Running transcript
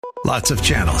Lots of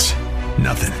channels,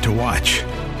 nothing to watch,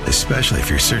 especially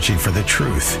if you're searching for the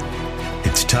truth.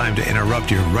 It's time to interrupt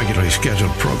your regularly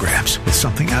scheduled programs with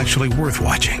something actually worth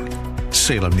watching.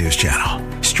 Salem News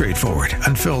Channel. Straightforward,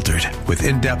 unfiltered, with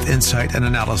in-depth insight and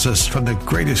analysis from the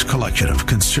greatest collection of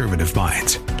conservative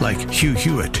minds like Hugh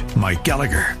Hewitt, Mike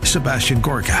Gallagher, Sebastian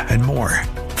Gorka, and more.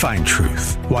 Find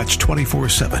truth. Watch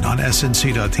 24/7 on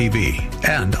SNC.TV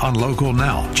and on Local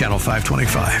Now, Channel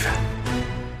 525.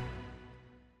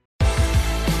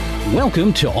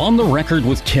 Welcome to On the Record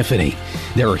with Tiffany.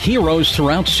 There are heroes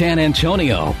throughout San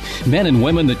Antonio, men and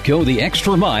women that go the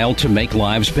extra mile to make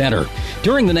lives better.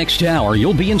 During the next hour,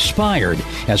 you'll be inspired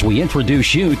as we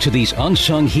introduce you to these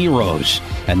unsung heroes.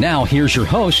 And now, here's your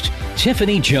host,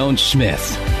 Tiffany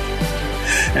Jones-Smith.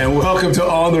 And welcome to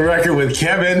On the Record with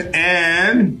Kevin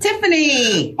and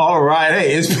Tiffany. All right.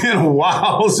 Hey, it's been a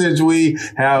while since we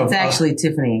have. It's actually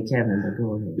Tiffany and Kevin, but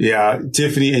go ahead. Yeah,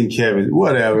 Tiffany and Kevin,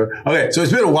 whatever. Okay, so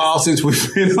it's been a while since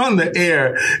we've been on the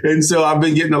air. And so I've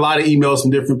been getting a lot of emails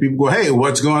from different people go, hey,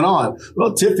 what's going on?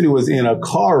 Well, Tiffany was in a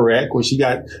car wreck where she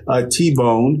got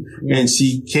T-boned and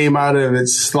she came out of it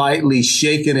slightly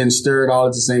shaken and stirred all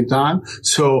at the same time.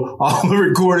 So all the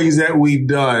recordings that we've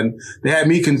done, they had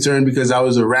me concerned because I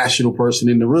was a rational person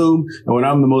in the room. And when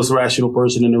I'm the most rational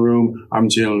person in the room, I'm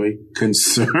generally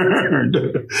concerned.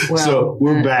 Well, so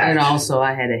we're back. And also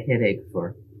I had a headache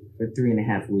for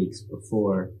 3.5 weeks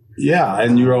before. Yeah,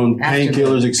 and your own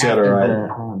painkillers, et cetera,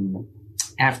 right?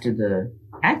 After the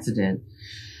accident.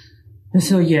 And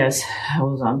so, yes, I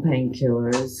was on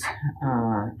painkillers.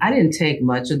 I didn't take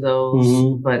much of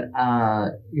those, but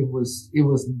it was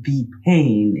the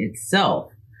pain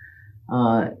itself.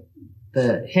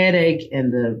 The headache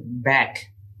and the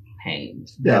back pain.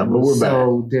 Yeah, but we're back.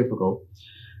 So difficult.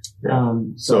 Yeah.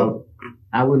 So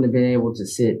I wouldn't have been able to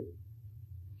sit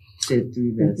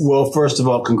through this. Well, first of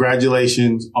all,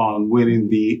 congratulations on winning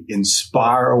the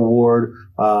Inspire Award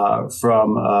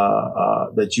from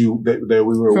that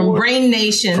we were from awarded. Brain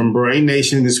Nation. From Brain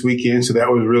Nation this weekend. So that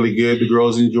was really good. The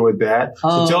girls enjoyed that.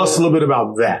 So tell us a little bit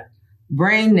about that.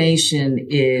 Brain Nation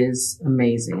is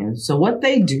amazing. And so what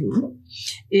they do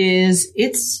is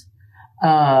it's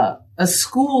a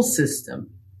school system,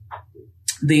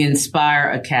 the Inspire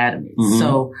Academy.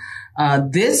 So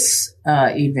this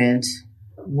event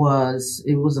was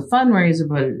a fundraiser,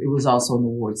 but it was also an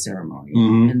award ceremony.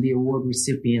 And the award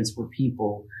recipients were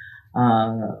people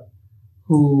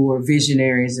who were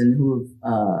visionaries and who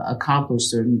have accomplished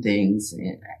certain things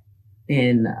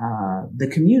in the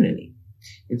community.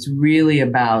 It's really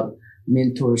about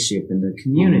mentorship in the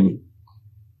community.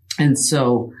 And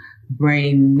so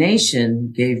Brain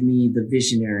Nation gave me the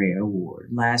Visionary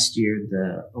Award. Last year,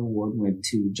 the award went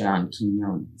to John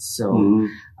Quinones. So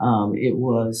it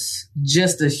was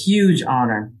just a huge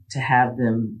honor to have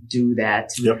them do that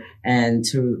and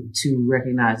to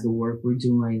recognize the work we're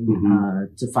doing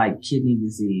to fight kidney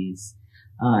disease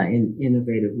in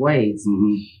innovative ways.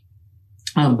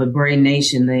 But Brain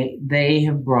Nation, they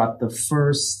have brought the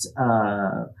first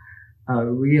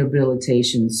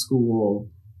rehabilitation school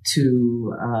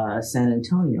to San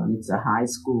Antonio, and it's a high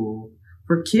school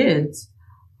for kids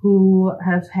who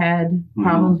have had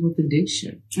problems with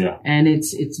addiction. Yeah, and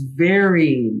it's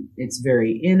very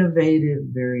innovative,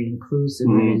 very inclusive,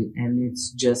 and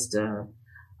it's just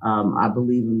I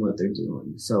believe in what they're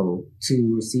doing. So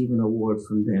to receive an award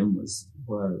from them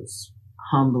was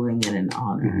humbling and an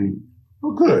honor.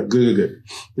 Oh, good.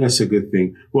 That's a good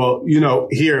thing. Well,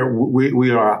 here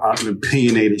we are an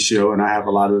opinionated show, and I have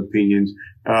a lot of opinions.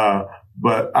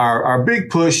 But our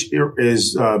big push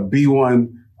is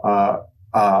B1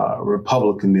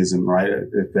 republicanism, right?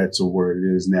 If that's a word,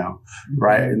 it is now,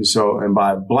 right? And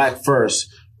by Black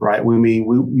First, right, we mean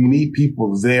we need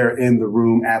people there in the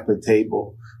room at the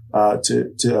table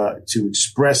to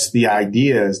express the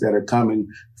ideas that are coming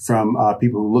from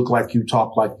people who look like you,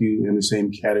 talk like you, in the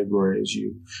same category as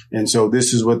you. And so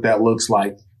this is what that looks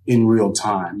like in real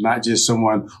time, not just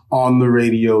someone on the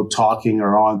radio talking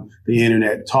or on the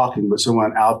internet talking, but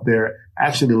someone out there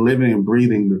actually living and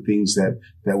breathing the things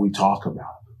that we talk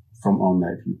about from on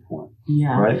that viewpoint.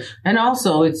 Yeah. Right. And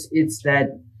also it's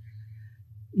that,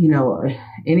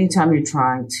 anytime you're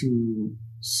trying to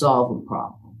solve a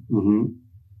problem,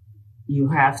 you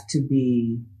have to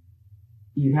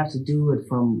do it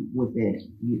from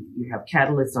within. You have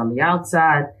catalysts on the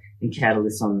outside and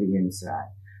catalysts on the inside.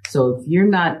 So if you're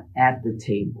not at the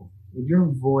table, if your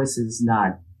voice is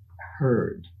not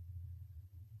heard,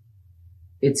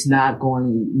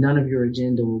 none of your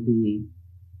agenda will be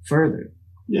furthered.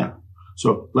 Yeah.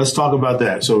 So let's talk about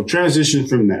that. So transition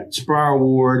from that. Spire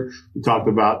Award, we talked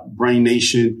about Brain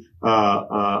Nation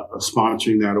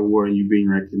sponsoring that award and you being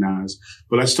recognized.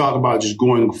 But let's talk about just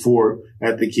going forward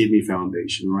at the Kidney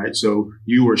Foundation, right? So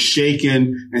you were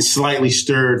shaken and slightly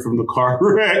stirred from the car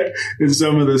wreck and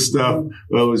some of the stuff.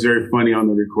 Well, it was very funny on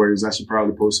the recordings. I should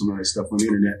probably post some of that stuff on the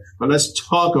internet. But let's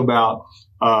talk about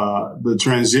the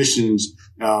transitions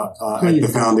at the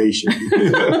foundation.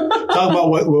 Talk about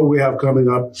what we have coming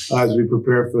up as we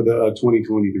prepare for the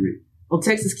 2023. Well,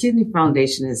 Texas Kidney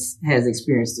Foundation has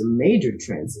experienced a major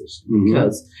transition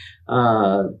because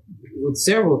with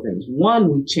several things. One,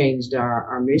 we changed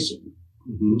our mission.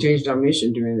 We changed our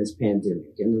mission during this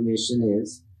pandemic, and the mission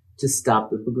is to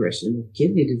stop the progression of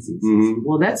kidney diseases.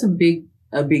 Well, that's a big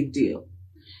deal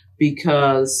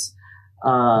because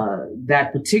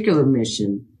that particular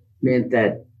mission meant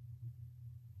that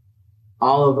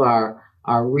all of our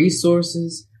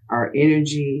resources, our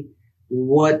energy,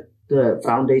 what the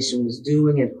foundation was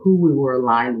doing and who we were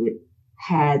aligned with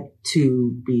had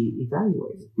to be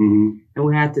evaluated. And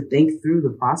we had to think through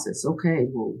the process. Okay,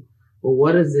 well,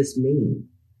 what does this mean?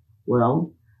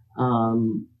 Well,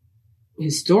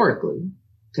 historically,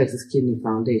 Texas Kidney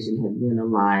Foundation had been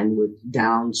aligned with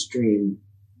downstream.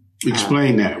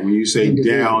 Explain that. When you say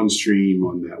downstream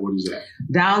on that, what is that?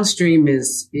 Downstream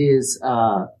is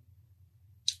the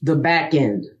back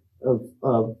end of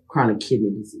chronic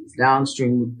kidney disease.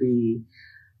 Downstream would be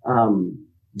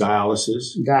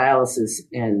dialysis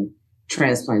and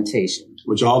transplantation.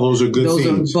 Which all those are good things.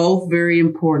 Those are both very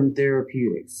important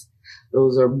therapeutics.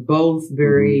 Those are both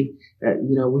very,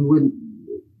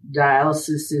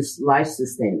 dialysis is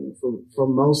life-sustaining for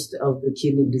most of the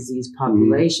kidney disease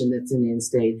population that's in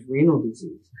end-stage renal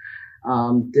disease.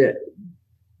 The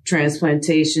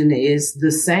transplantation is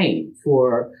the same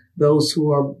for those who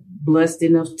are blessed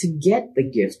enough to get the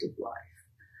gift of life.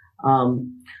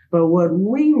 But what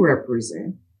we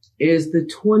represent is the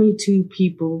 22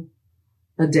 people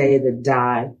a day that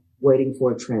die waiting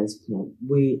for a transplant.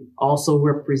 We also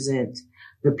represent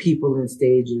the people in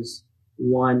stages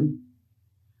 1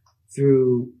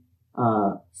 through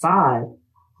 5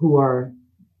 who are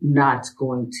not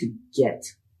going to get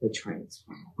the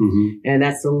transplant. And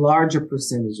that's a larger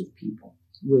percentage of people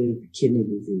with kidney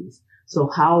disease. So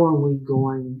how are we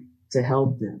going to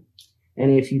help them?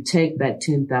 And if you take that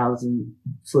 10,000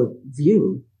 foot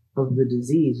view of the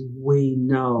disease, we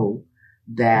know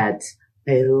that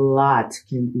a lot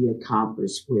can be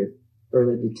accomplished with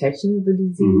early detection of the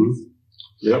disease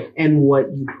and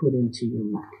what you put into your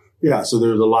mouth. Yeah, so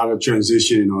there's a lot of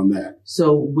transitioning on that.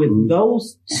 So with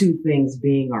those two things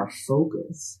being our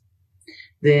focus,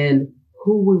 then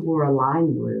who we were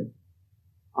aligned with,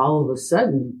 all of a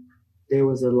sudden, there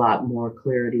was a lot more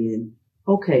clarity in,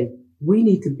 okay, we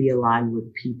need to be aligned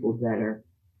with people that are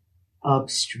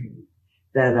upstream,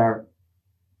 that are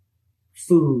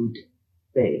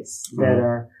food-based,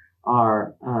 that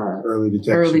are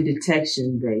early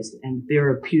detection based and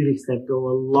therapeutics that go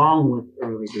along with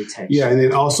early detection. Yeah, and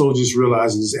then also just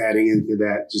realizing, just adding into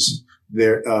that, just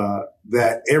there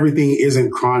that everything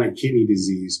isn't chronic kidney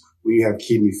disease when you have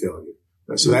kidney failure.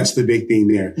 So that's the big thing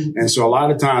there. And so a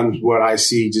lot of times what I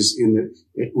see just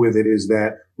with it is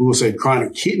that we will say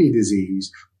chronic kidney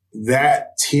disease,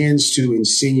 that tends to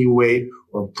insinuate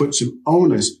or put some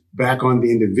onus back on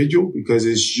the individual because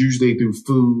it's usually through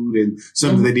food and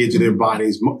something they did to their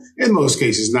bodies. In most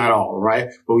cases, not all, right?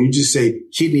 But when you just say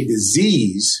kidney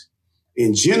disease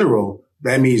in general,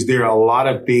 that means there are a lot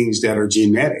of things that are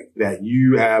genetic that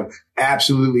you have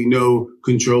absolutely no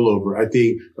control over. I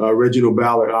think Reginald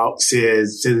Ballard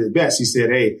says it best. He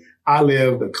said, hey, I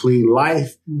lived a clean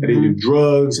life. I didn't do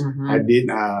drugs. I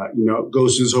didn't,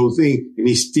 goes through this whole thing. And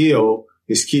his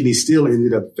kidney still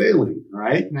ended up failing,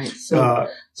 right? Right. So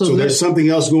there's something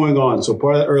else going on. So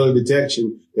part of the early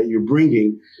detection that you're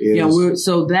bringing is.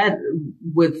 So that,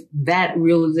 with that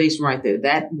realization right there,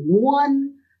 that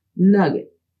one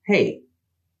nugget, hey,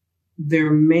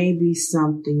 there may be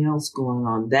something else going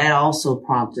on. That also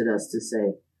prompted us to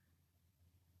say,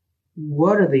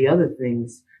 what are the other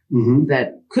things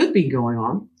that could be going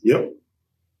on? Yep.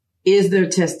 Is there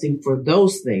testing for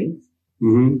those things?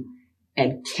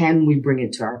 And can we bring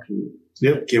it to our community?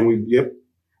 Yep. Can we? Yep.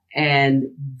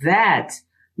 And that,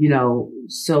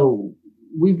 so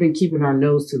we've been keeping our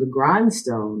nose to the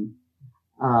grindstone,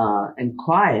 and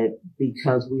quiet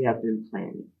because we have been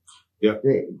planning. Yep.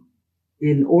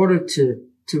 In order to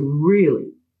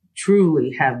really,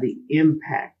 truly have the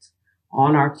impact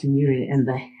on our community and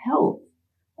the health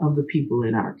of the people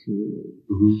in our community,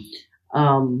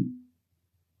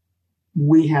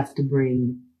 we have to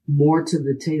bring more to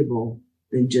the table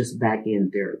than just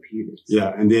back-end therapeutics.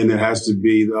 Yeah, and then there has to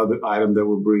be the other item that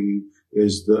we're bringing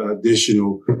is the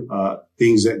additional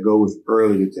things that go with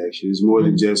early detection. It's more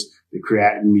than just the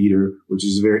creatinine meter, which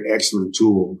is a very excellent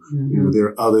tool. You know, there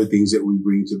are other things that we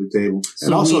bring to the table, So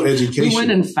and also education. We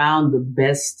went and found the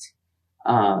best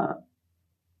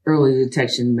early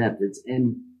detection methods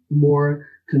and more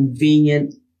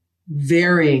convenient,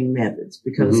 varying methods,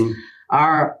 because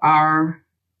our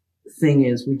thing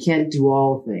is we can't do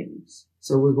all things.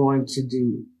 So we're going to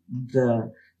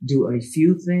do a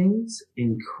few things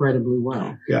incredibly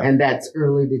well. Yeah. And that's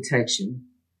early detection.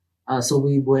 So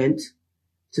we went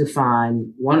to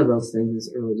find one of those things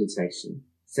is early detection.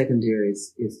 Secondary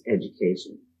is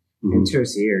education, and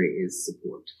tertiary is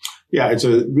support. Yeah, it's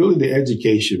really the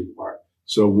education part.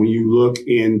 So when you look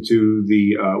into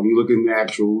the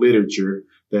actual literature,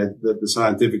 the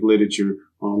scientific literature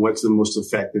on what's the most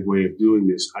effective way of doing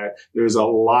this, there's a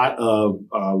lot of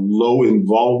low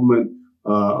involvement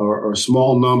or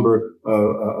small number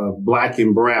of black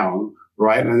and brown,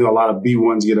 right? And I know a lot of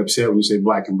B1s get upset when you say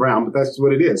black and brown, but that's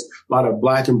what it is. A lot of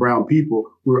black and brown people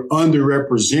who are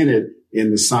underrepresented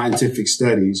in the scientific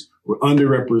studies. We're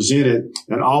underrepresented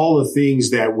in all the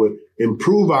things that would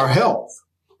improve our health,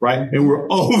 right? And we're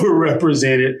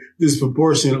overrepresented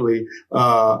disproportionately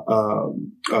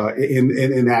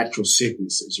in actual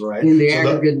sicknesses, right? In the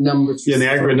aggregate numbers. Yeah, in the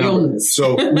aggregate numbers.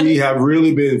 So we have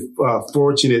really been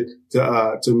fortunate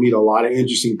to meet a lot of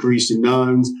interesting priests and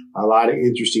nuns, a lot of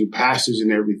interesting pastors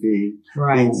and everything,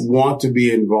 right, who want to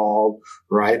be involved,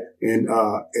 right, and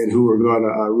who are going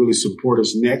to really support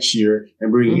us next year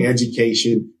and bringing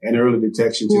education and early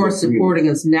detection to the community. Who are supporting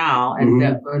us now and,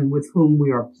 and with whom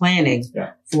we are planning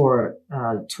for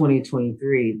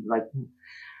 2023. Like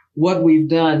what we've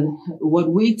done,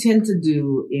 what we tend to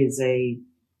do is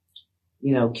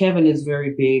Kevin is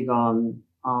very big on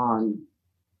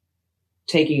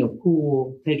taking a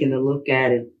pool, taking a look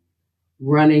at it,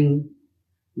 running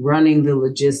the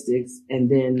logistics, and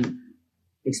then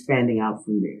expanding out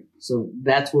from there. So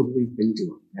that's what we've been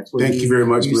doing. That's what Thank you very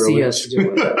much, you see us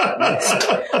doing.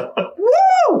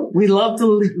 Woo! We love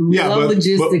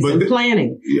logistics and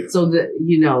planning. Yeah. So that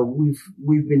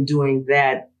we've been doing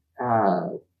that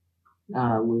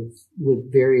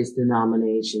with various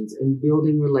denominations and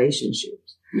building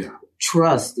relationships. Yeah.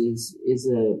 Trust is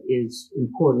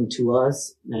important to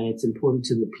us, and it's important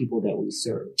to the people that we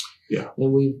serve. Yeah.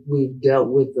 And we've dealt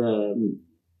with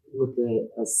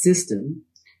a system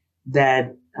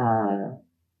that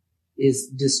is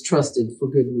distrusted for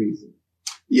good reason.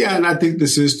 Yeah, and I think the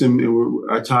system,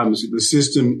 the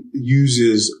system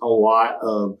uses a lot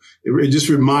of. It just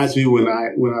reminds me when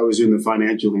I was in the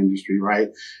financial industry, right?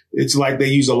 It's like they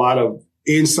use a lot of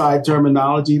inside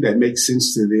terminology that makes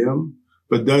sense to them,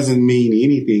 but doesn't mean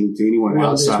anything to anyone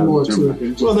outside. There's more to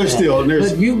it. Well, there's still.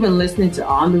 But you've been listening to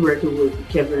On the Record with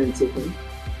Kevin and Tiffany.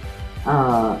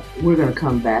 We're going to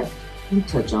come back and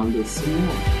touch on this some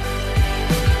more.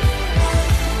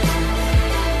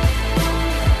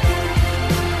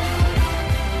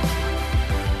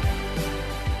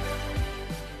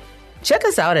 Check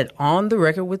us out at On the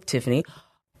Record with Tiffany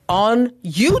on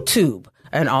YouTube.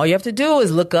 And all you have to do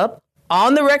is look up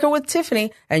On the Record with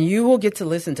Tiffany, and you will get to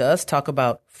listen to us talk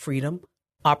about freedom,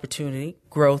 opportunity,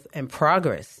 growth, and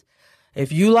progress.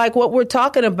 If you like what we're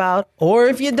talking about, or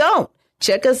if you don't,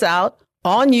 check us out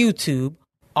on YouTube,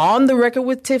 On the Record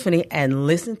with Tiffany, and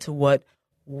listen to what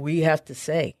we have to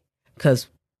say. Because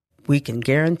we can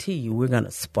guarantee you we're going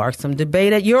to spark some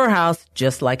debate at your house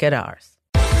just like at ours.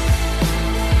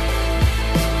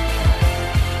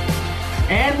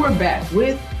 And we're back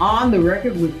with On the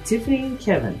Record with Tiffany and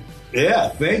Kevin. Yeah,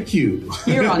 thank you.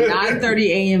 Here on 9:30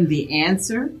 a.m. The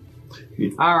Answer,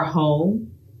 our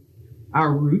home,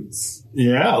 our roots.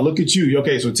 Yeah, look at you.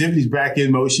 Okay, so Tiffany's back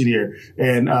in motion here,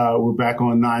 and we're back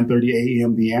on 9:30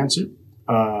 a.m. The Answer.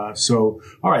 So,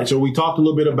 all right. So we talked a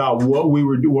little bit about what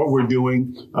we're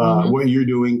doing, what you're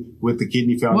doing with the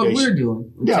Kidney Foundation. What we're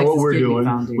doing. Yeah, what we're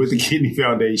doing with the Kidney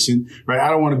Foundation. Right. I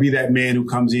don't want to be that man who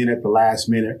comes in at the last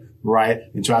minute. Right.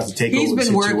 And tries to take over the situation. He's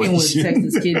been working with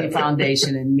Texas Kidney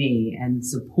Foundation and me and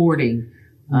supporting,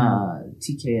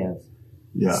 TKF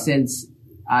since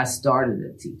I started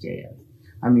at TKF.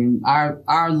 I mean,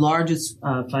 our largest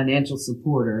financial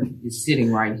supporter is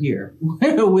sitting right here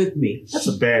with me. That's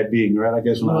a bad being, right? I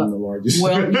guess when I'm the largest.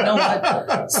 Well, you know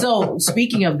what? So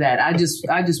speaking of that, I just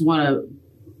want to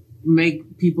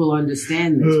make people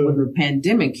understand this. When the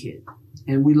pandemic hit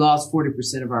and we lost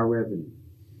 40% of our revenue,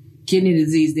 kidney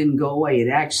disease didn't go away. It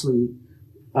actually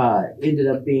ended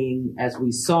up being, as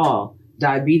we saw,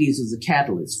 diabetes was a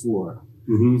catalyst for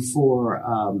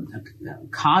a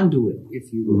conduit,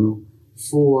 if you will,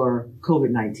 for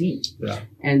COVID-19. Yeah.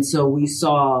 And so we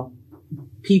saw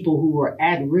people who were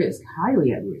at risk,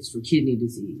 highly at risk for kidney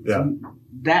disease. Yeah.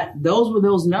 Those were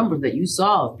those numbers that you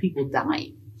saw of people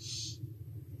dying.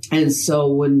 And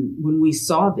so when we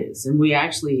saw this, and we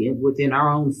actually, within our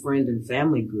own friend and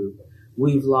family group,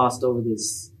 we've lost over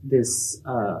this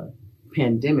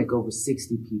pandemic over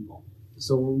 60 people.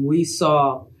 So when we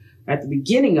saw at the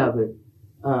beginning of it,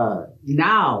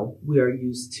 now we are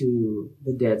used to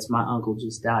the deaths. My uncle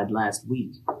just died last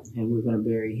week, and we're going to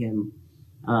bury him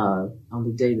on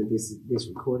the day that this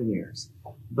recording airs.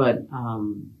 But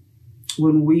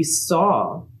when we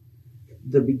saw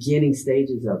the beginning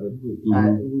stages of it, we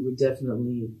were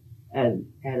definitely at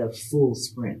a full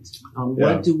sprint.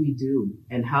 What do we do,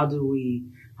 and how do we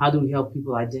help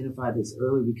people identify this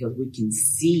early, because we can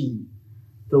see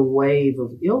the wave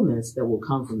of illness that will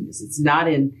come from this. It's not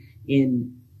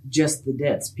in just the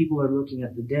deaths. People are looking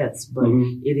at the deaths, but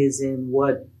it is in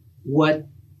what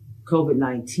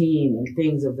COVID-19 and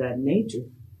things of that nature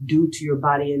do to your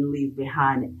body and leave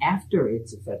behind after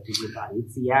it's affected your body.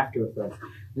 It's the after effect.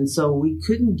 And so we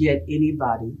couldn't get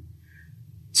anybody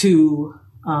to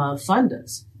fund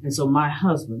us. And so my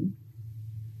husband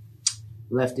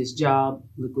left his job,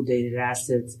 liquidated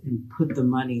assets, and put the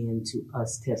money into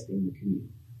us testing the community.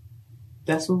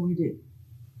 That's what we did.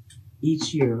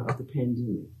 Each year of the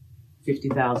pandemic,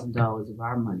 $50,000 of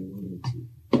our money went into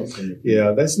testing the community.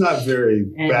 Yeah, that's not very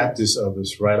Baptist of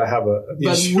us, right? I have a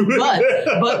issue.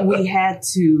 But we had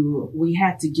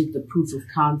to get the proof of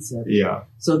concept,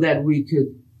 so that we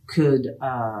could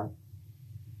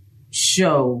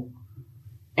show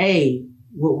A,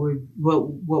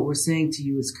 what we're saying to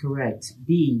you is correct.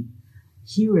 B,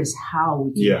 here is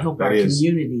how we can help our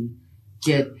community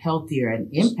get healthier and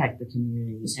impact the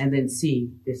community. And then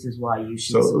C, this is why you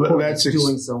should support us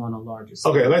doing so on a larger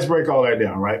scale. Okay, let's break all that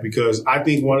down, right? Because I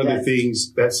think one of the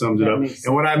things that sums it up,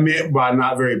 and what I meant by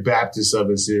not very Baptist of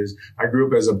us is I grew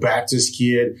up as a Baptist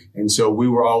kid, and so we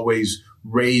were always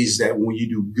raised that when you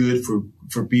do good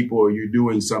for people or you're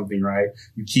doing something right,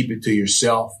 you keep it to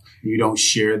yourself. You don't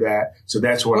share that. So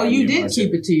that's what I meant. Well, you did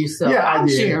keep it to yourself. Yeah, I'm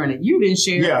sharing it. You didn't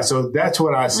share it. Yeah, so that's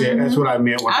what I said. That's what I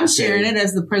meant when I said. I'm sharing it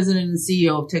as the president and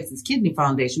CEO of Texas Kidney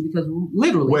Foundation, because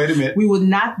literally, wait a minute, we would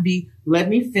not be, let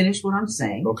me finish what I'm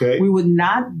saying. Okay. We would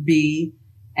not be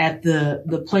at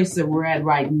the place that we're at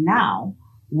right now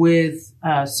with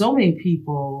so many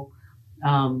people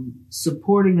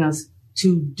supporting us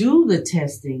to do the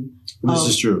testing. This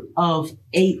is true. Of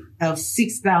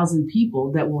 6,000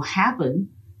 people that will happen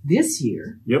this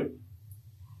year. Yep.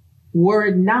 Were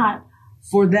it not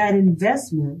for that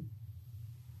investment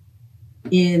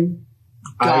in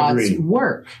God's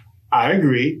work. I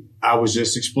agree. I was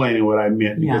just explaining what I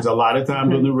meant, because a lot of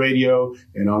times on the radio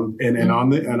and on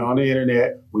the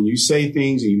internet, when you say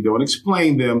things and you don't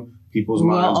explain them, people's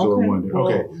minds go and wonder.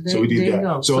 So we did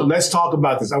that. So let's talk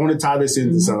about this. I want to tie this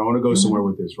into something. I want to go somewhere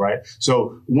with this, right?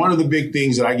 So one of the big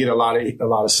things that I get a lot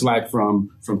of slack from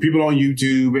people on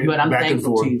YouTube and back and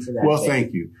forth. To you for that, well,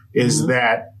 thank you. Is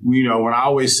that, when I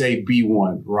always say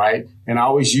B1, right? And I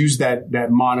always use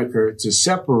that moniker to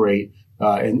separate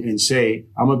and say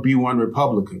I'm a B1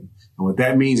 Republican. And what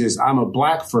that means is I'm a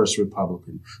Black first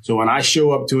Republican. So when I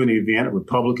show up to an event, a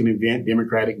Republican event,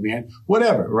 Democratic event,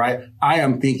 whatever, right? I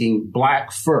am thinking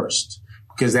Black first,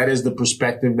 because that is the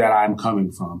perspective that I'm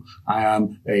coming from. I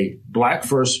am a Black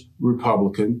first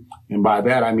Republican. And by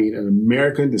that, I mean an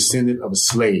American descendant of a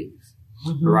slave.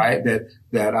 Right?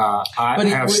 I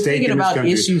have stake in this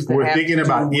country. We're thinking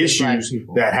about issues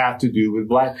that have to do with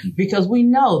Black people. Because we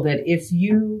know that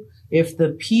if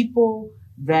the people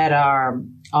that are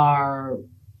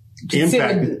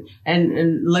impacted,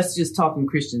 and let's just talk in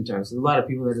Christian terms. A lot of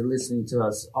people that are listening to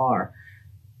us are,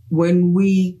 when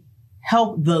we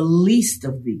help the least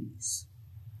of these,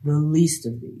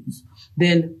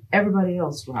 then everybody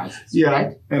else rises. Yeah.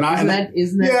 Right? And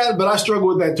isn't that? Yeah, but I struggle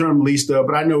with that term least of,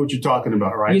 but I know what you're talking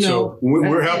about, right? So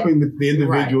we're helping the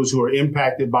individuals who are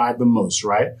impacted by it the most,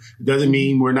 right? It doesn't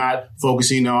mean we're not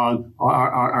focusing on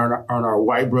our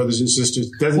white brothers and sisters.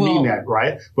 It doesn't mean that,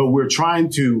 right? But we're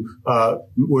trying to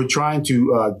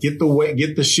get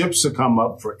the ships to come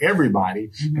up for everybody.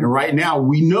 And right now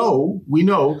we know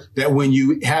that when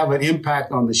you have an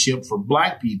impact on the ship for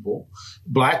Black people,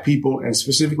 and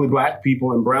specifically Black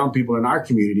people and brown people in our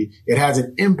community, it has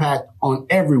an impact on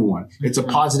everyone. It's a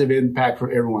positive impact for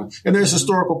everyone. And there's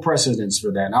historical precedents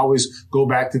for that. And I always go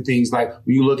back to things like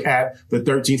when you look at the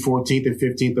 13th, 14th, and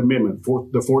 15th Amendment,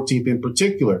 the 14th in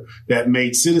particular, that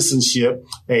made citizenship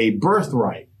a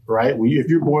birthright. right? If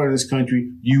you're born in this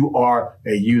country, you are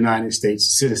a United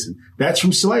States citizen. That's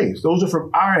from slaves. Those are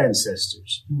from our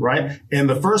ancestors, right? And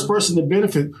the first person to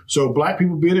benefit, so black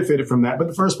people benefited from that, but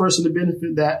the first person to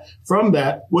benefit from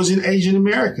that was an Asian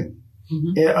American.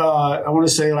 I want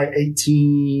to say like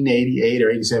 1888 or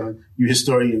 87. You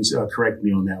historians correct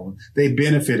me on that one. They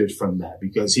benefited from that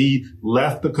because he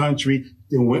left the country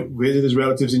and went visit his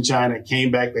relatives in China,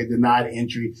 came back, they denied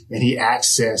entry, and he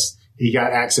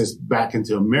got access back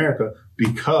into America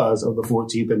because of the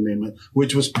 14th Amendment,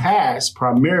 which was passed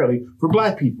primarily for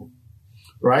black people,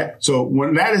 right? So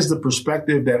when that is the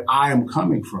perspective that I am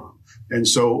coming from. And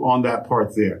so on that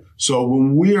part there. So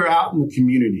when we are out in the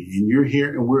community and you're here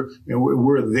and we're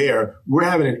there, we're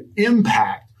having an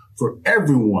impact for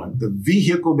everyone. The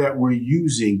vehicle that we're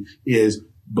using is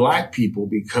black people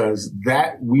because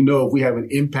that we know if we have an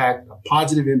impact, a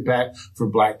positive impact for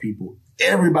black people,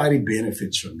 everybody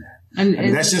benefits from that.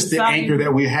 And that's just the anchor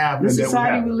that we have. The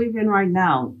society we live in right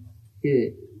now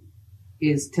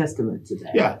is testament to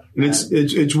that. Yeah. And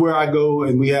it's where I go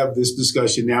and we have this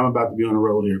discussion. Now I'm about to be on the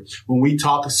road here. When we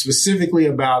talk specifically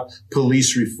about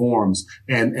police reforms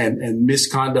and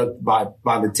misconduct by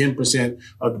the 10%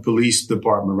 of the police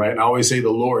department, right? And I always say the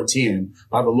lower 10,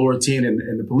 by the lower 10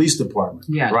 in the police department.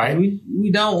 Yeah. Right. We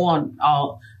don't want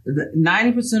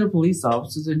 90% of police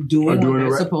officers are doing what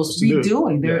they're supposed to be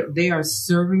doing. They are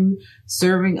serving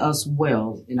us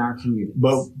well in our community.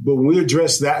 But when we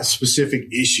address that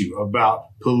specific issue about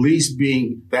police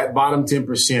being that bottom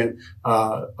 10%,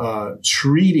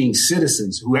 treating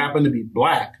citizens who happen to be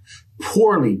black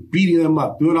poorly, beating them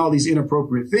up, doing all these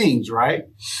inappropriate things, right?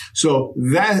 So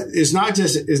that is not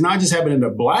just happening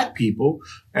to black people.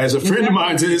 As a friend of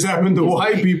mine said, it's happened to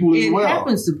white people as well. It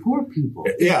happens to poor people.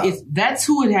 Yeah. That's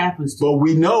who it happens to.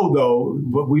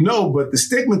 But they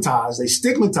stigmatize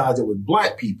it with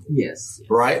black people. Yes.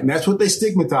 Right? And that's what they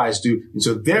stigmatize to. And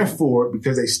so therefore,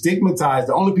 because they stigmatize,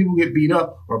 the only people who get beat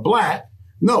up are black.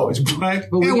 No, it's black and white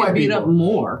people. But we get beat up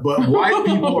more. But white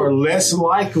people are less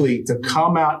likely to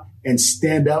come out and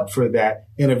stand up for that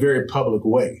in a very public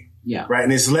way. Yeah. Right.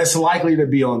 And it's less likely to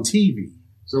be on TV.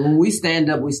 So when we stand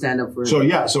up for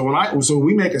everyone. So when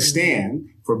we make a stand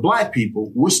for black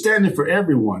people, we're standing for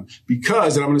everyone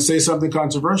because, and I'm going to say something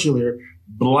controversial here,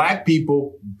 black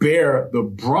people bear the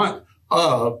brunt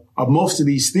of most of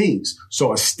these things.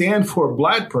 So a stand for a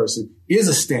black person is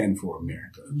a stand for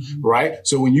America, right?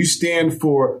 So when you stand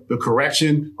for the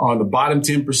correction on the bottom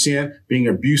 10% being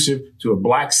abusive to a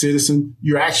black citizen,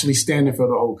 you're actually standing for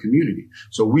the whole community.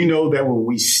 So we know that when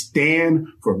we stand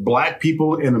for black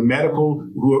people in the medical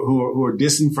who are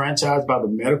disenfranchised by the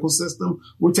medical system,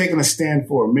 we're taking a stand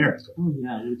for America. Oh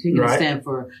yeah, we're taking a stand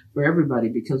for everybody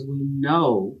because we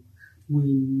know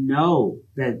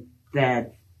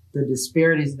that the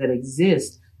disparities that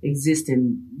exist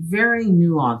in varying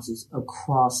nuances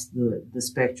across the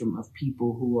spectrum of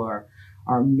people who are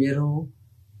middle,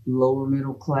 lower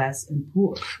middle class, and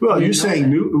poor. Well, you're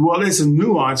saying it's a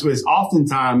nuance, but it's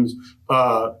oftentimes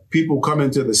people come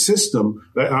into the system.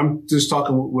 I'm just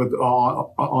talking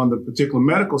on the particular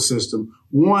medical system.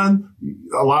 One,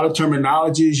 a lot of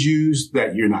terminology is used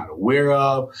that you're not aware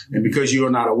of. And because you are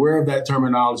not aware of that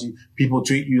terminology, people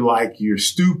treat you like you're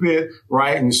stupid,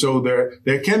 right? And so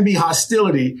there can be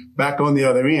hostility back on the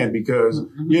other end because,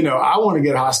 I want to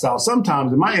get hostile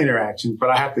sometimes in my interactions, but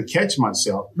I have to catch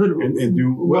myself and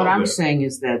do well. What I'm saying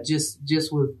is that just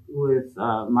with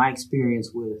my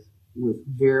experience with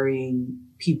varying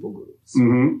people groups,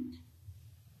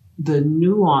 the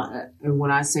nuance, and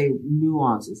when I say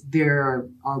nuances, there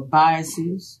are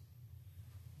biases,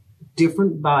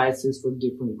 different biases for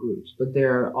different groups, but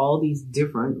there are all these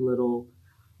different little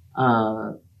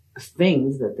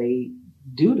things that they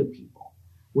do to people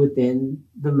within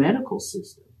the medical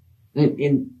system.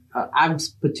 And I'm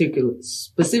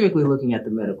specifically looking at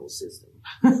the medical system.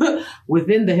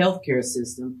 Within the healthcare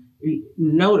system,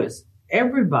 notice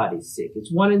everybody's sick.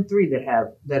 It's 1 in 3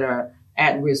 that are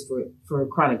at risk for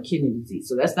chronic kidney disease.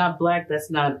 So that's not black,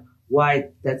 that's not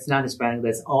white, that's not Hispanic,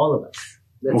 that's all of us.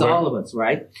 That's all of us,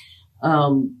 right?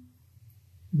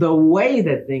 The way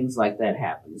that things like that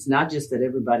happen, it's not just that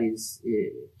everybody's,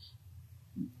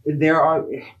 there are,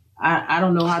 I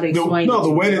don't know how to explain it. No,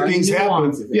 the way that things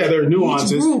happen, there are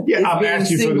nuances. Each group is being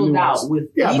singled out.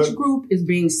 Each group is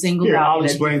being singled out. I'll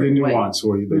explain the nuance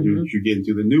for you that you're getting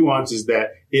to. The nuance is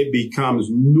that it becomes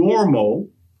normal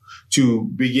to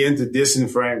begin to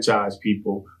disenfranchise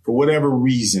people for whatever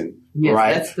reason,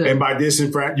 right? And by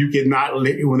disenfranchise, you cannot,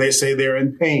 when they say they're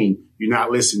in pain, you're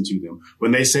not listening to them.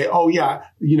 When they say, well,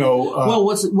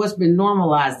 what's been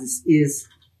normalized is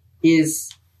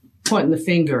pointing the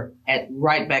finger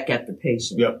right back at the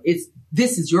patient. Yep. It's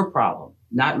This is your problem,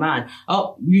 not mine.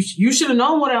 Oh, you should have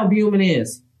known what albumin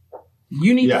is.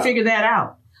 You need to figure that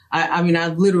out. I mean,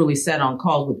 I've literally sat on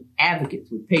calls with advocates,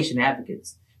 with patient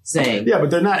advocates saying. Yeah,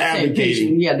 but they're not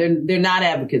advocating. They're not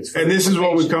advocates. And this is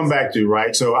what we come back to,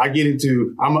 right? So I get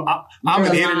into, I'm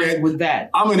an internet, with that.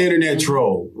 I'm an internet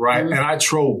troll, right? And I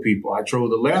troll people. I troll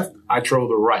the left. I troll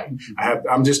the right.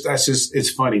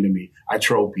 It's funny to me. I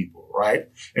troll people, right?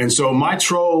 And so my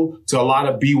troll to a lot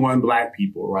of B1 black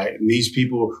people, right? And these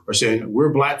people are saying,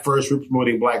 we're black first, we're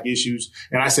promoting black issues.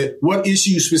 And I said, what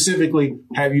issues specifically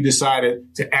have you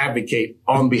decided to advocate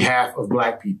on behalf of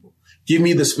black people? Give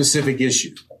me the specific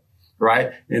issue,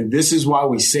 right? And this is why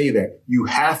we say that you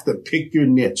have to pick your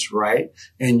niche, right?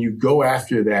 And you go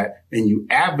after that and you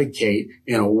advocate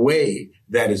in a way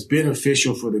that is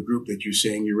beneficial for the group that you're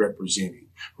saying you're representing,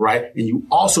 right? And you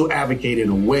also advocate in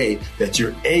a way that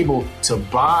you're able to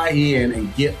buy in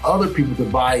and get other people to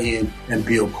buy in and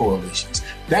build coalitions.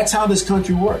 That's how this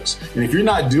country works. And if you're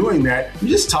not doing that,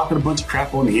 you're just talking a bunch of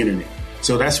crap on the internet.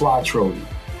 So that's why I troll you.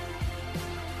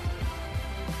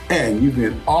 And you've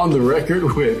been on the record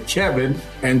with Kevin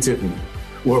and Tiffany,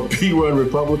 where B1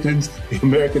 Republicans, the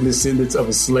American descendants of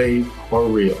a slave, are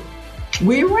real.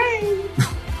 We reign.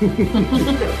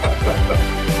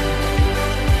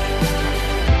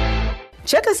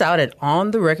 Check us out at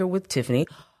On the Record with Tiffany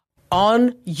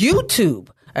on YouTube.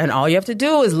 And all you have to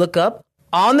do is look up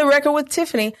On the Record with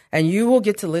Tiffany, and you will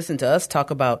get to listen to us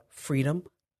talk about freedom,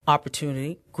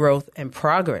 opportunity, growth, and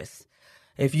progress.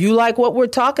 If you like what we're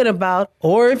talking about,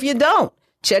 or if you don't,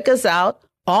 check us out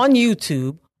on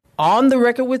YouTube, On the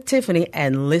Record with Tiffany,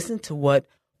 and listen to what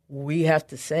we have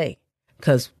to say.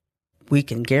 Because we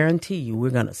can guarantee you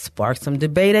we're going to spark some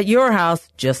debate at your house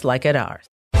just like at ours.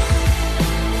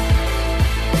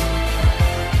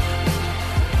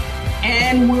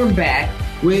 And we're back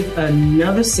with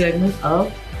another segment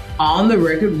of On the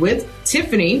Record with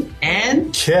Tiffany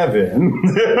and Kevin.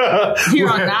 Here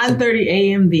on 9:30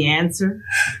 a.m. The Answer.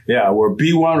 Yeah, where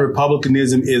B1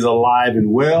 Republicanism is alive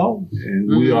and well, and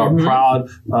we are proud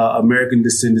American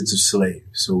descendants of slaves.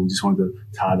 So we just wanted to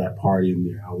tie that part in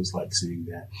there. I always like saying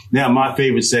that. Now, my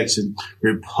favorite section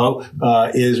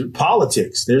is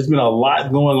politics. There's been a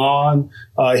lot going on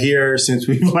here since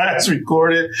we last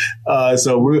recorded.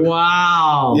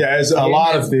 Wow. Yeah, it's a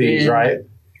lot of things, right?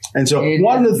 And so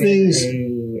one of the things,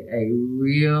 a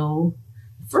real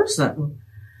first time.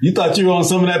 You thought you were on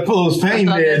some of those pain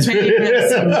meds.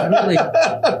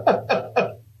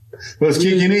 Was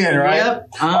kicking in, right? Yep.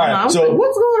 All right. So like,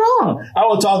 what's going on? I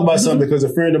want to talk about something because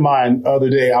a friend of mine the other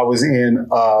day, I was in,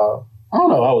 I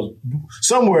was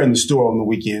somewhere in the store on the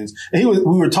weekends, and we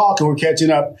were talking, we were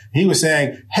catching up. He was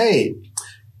saying, "Hey,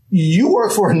 you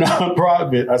work for a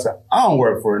nonprofit." I said, "I don't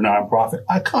work for a nonprofit.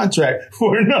 I contract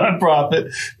for a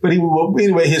nonprofit." But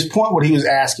anyway, his point, what he was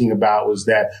asking about was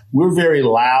that we're very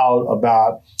loud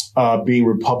about being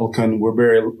Republican. We're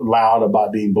very loud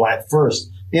about being black first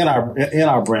in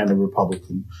our brand of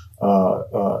Republican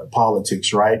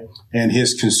politics, right? And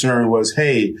his concern was,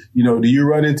 hey, do you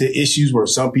run into issues where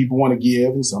some people want to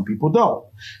give and some people don't?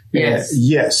 Yes.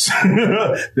 Yes,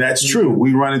 that's true.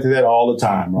 We run into that all the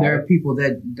time, right? There are people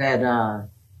that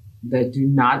do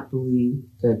not believe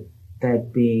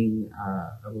that being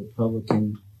a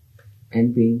Republican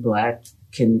and being black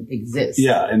can exist.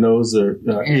 Yeah, and those are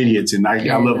idiots, and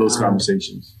I love those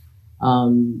conversations.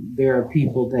 There are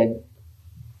people that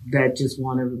just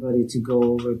want everybody to go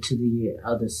over to the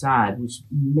other side, which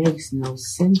makes no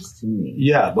sense to me.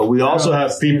 Yeah, but we also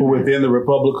have people within the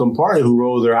Republican Party who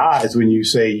roll their eyes when you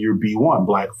say you're B1,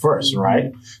 black first,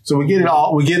 right? So we get it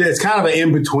all. We get it. It's kind of an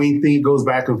in-between thing. It goes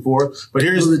back and forth. But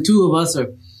here's the two of us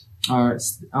are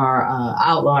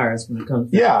outliers when it comes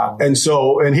to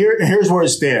and here's where it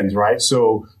stands, right?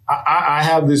 So I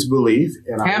have this belief,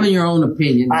 and having your own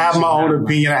opinion. I have my own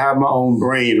opinion. I have my own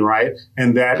brain, right?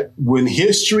 And that when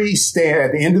history stands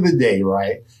at the end of the day,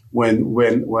 right? When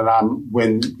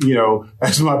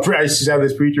as I used to have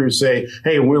this preacher say,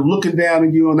 "Hey, we're looking down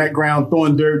at you on that ground,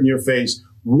 throwing dirt in your face.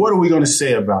 What are we going to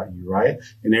say about you?" Right?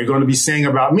 And they're going to be saying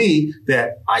about me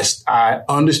that I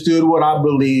understood what I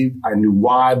believed. I knew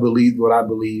why I believed what I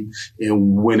believed.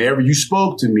 And whenever you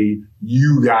spoke to me,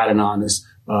 you got an honest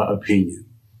opinion.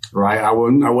 Right? I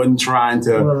wasn't trying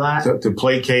to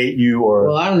placate you or.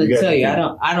 Well, I'm going to tell you,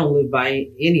 I don't live by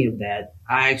any of that.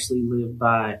 I actually live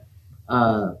by,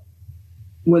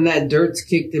 when that dirt's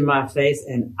kicked in my face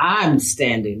and I'm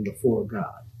standing before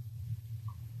God,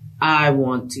 I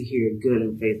want to hear good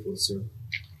and faithful servant.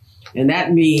 And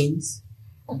that means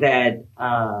that,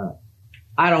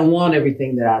 I don't want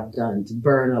everything that I've done to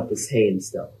burn up as hay and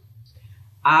stubble.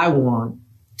 I want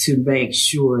to make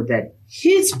sure that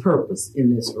his purpose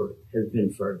in this earth has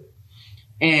been furthered.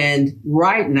 And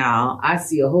right now, I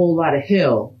see a whole lot of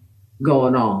hell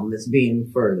going on that's being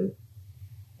furthered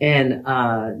and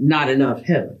not enough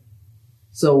heaven.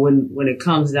 So when it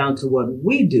comes down to what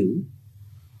we do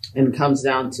and comes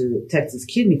down to Texas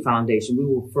Kidney Foundation, we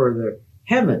will further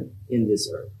heaven in this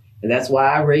earth. And that's why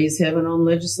I raise heaven on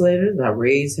legislators. I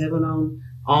raise heaven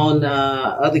on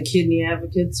other kidney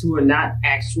advocates who are not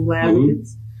actual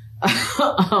advocates.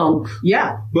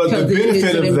 Yeah, but the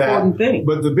benefit of that, thing.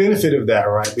 But the benefit of that,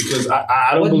 right? Because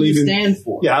I don't believe in stand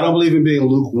for. Yeah, I don't believe in being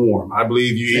lukewarm. I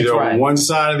believe you either on one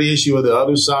side of the issue or the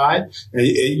other side, and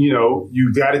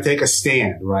you got to take a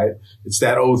stand, right? It's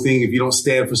that old thing: if you don't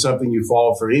stand for something, you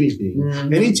fall for anything.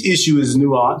 Mm-hmm. And each issue is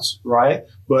nuanced, right?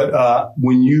 But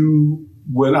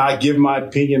when I give my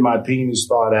opinion is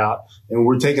thought out, and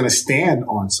we're taking a stand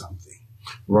on something.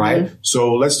 Right. Mm-hmm.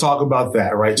 So let's talk about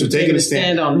that. Right. So taking a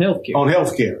stand on healthcare. On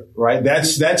healthcare. Right.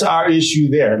 That's our issue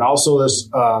there. And also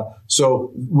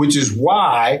which is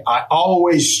why I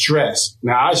always stress.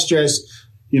 Now I stress,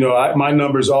 my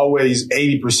number is always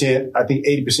 80%. I think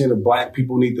 80% of Black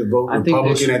people need to vote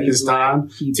Republican at this time.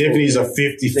 Tiffany's a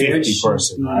 50-50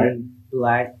 person, right?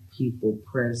 Black people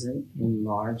present in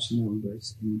large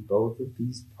numbers in both of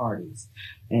these parties.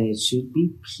 And it should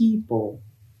be people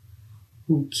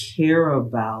who care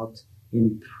about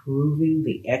improving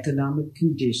the economic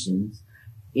conditions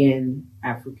in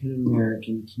African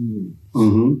American communities.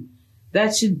 Mm-hmm.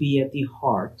 That should be at the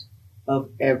heart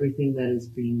of everything that is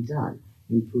being done,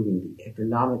 improving the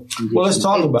economic conditions. Well, let's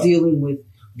talk about dealing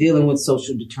with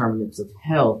social determinants of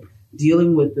health,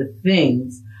 dealing with the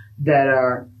things that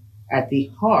are at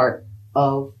the heart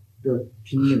of the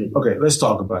community. Okay, let's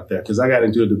talk about that because I got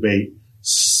into a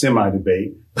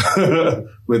semi-debate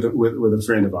with a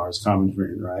friend of ours, common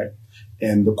friend, right?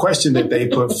 And the question that they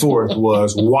put forth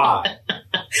was why?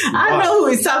 I know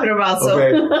who he's talking about. So.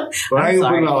 Okay, but I ain't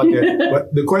putting it out like that.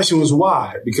 But the question was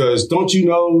why? Because don't you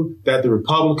know that the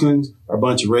Republicans are a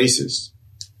bunch of racists,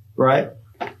 right?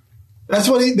 That's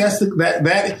what and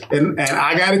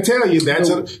I got to tell you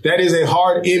that is a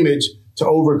hard image to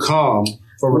overcome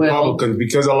for Republicans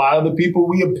because a lot of the people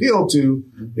we appeal to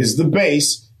is the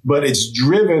base. But it's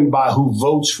driven by who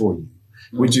votes for you,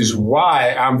 which is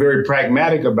why I'm very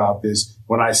pragmatic about this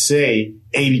when I say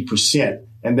 80%.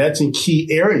 And that's in key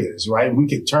areas, right? We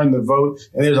could turn the vote.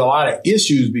 And there's a lot of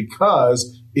issues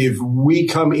because if we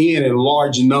come in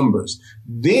large numbers,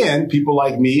 then people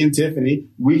like me and Tiffany,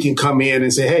 we can come in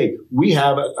and say, hey, we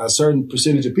have a certain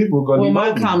percentage of people who are going to be voting.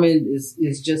 Well, my comment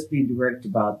is just be direct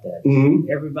about that.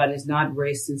 Mm-hmm. Everybody's not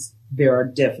racist. There are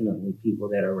definitely people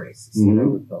that are racist mm-hmm. that are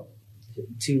Republican.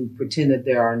 To pretend that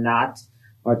there are not,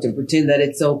 or to pretend that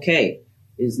it's okay,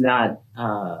 is not.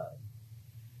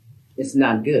 It's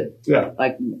not good. Yeah.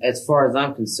 Like as far as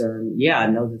I'm concerned, yeah, I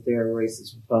know that there are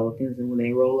racist Republicans, and when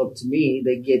they roll up to me,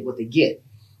 they get what they get.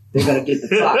 They're going to get the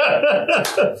clock.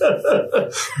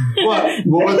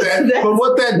 What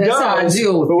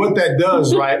that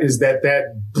does, right, is that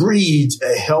breeds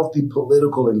a healthy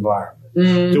political environment.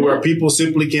 Mm-hmm. To where people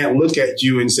simply can't look at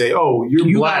you and say, oh, you Black.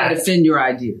 You gotta defend your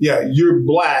ideas. Yeah, you're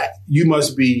Black. You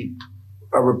must be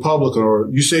a Republican. Or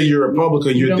you say you're a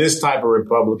Republican, you're this type of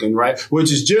Republican, right?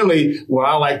 Which is generally what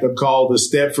I like to call the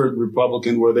Stepford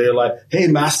Republican, where they're like, hey,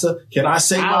 master, can I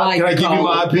give you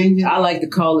my opinion? I like to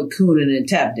call it cooning and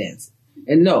tap dancing.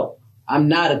 And no, I'm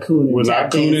not a cooning and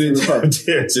tap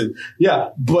dancing.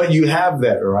 Yeah, but you have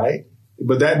that, right?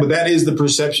 But that is the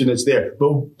perception that's there.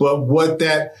 But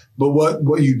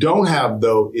what you don't have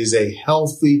though is a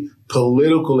healthy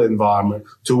political environment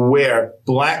to where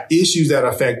Black issues that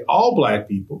affect all Black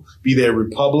people, be they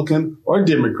Republican or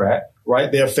Democrat,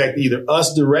 right? They affect either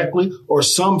us directly or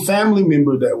some family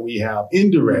member that we have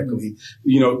indirectly.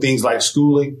 Mm-hmm. Things like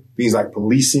schooling, things like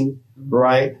policing,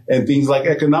 right? And things like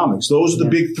economics. Those are the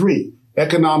big three.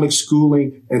 Economics,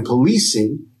 schooling, and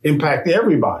policing impact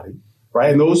everybody.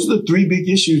 Right. And those are the three big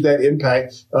issues that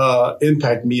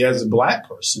impact me as a Black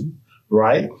person.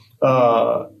 Right.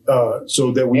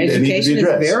 So that we need to be addressed. Education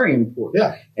is very important.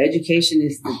 Yeah. Education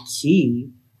is the key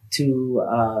to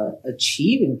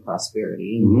achieving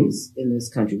prosperity in this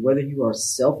country. Whether you are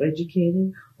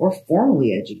self-educated or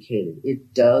formally educated,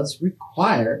 it does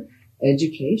require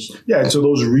education. Yeah, and so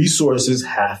those resources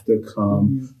have to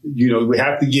come. Mm-hmm. We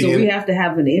have to get in. So we have to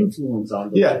have an influence on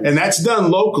those. Yeah, and that's done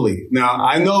locally. Now,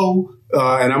 I know,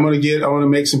 and I want to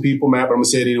make some people mad, but I'm going to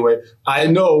say it anyway. I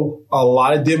know a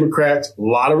lot of Democrats, a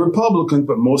lot of Republicans,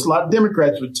 but a lot of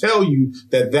Democrats would tell you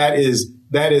that is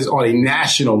on a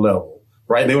national level.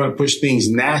 right? They want to push things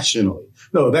nationally.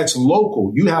 No, that's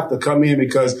local. You have to come in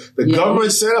because the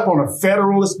government's set up on a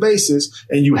federalist basis,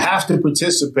 and you have to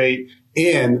participate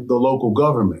in the local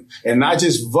government and not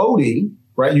just voting,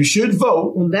 right? You should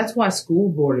vote. Well, that's why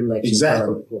school board elections are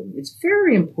important. It's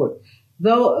very important.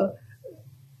 Though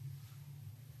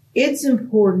it's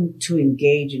important to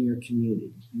engage in your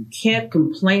community. You can't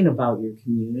complain about your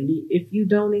community if you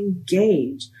don't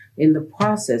engage in the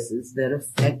processes that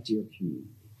affect your community.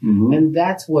 Mm-hmm. And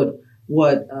that's what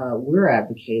we're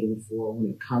advocating for when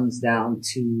it comes down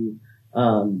to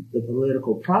the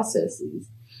political processes.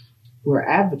 We're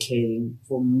advocating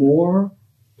for more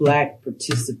Black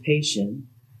participation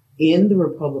in the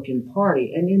Republican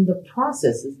Party and in the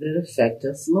processes that affect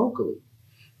us locally.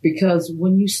 Because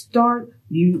when you start,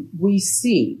 we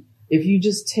see, if you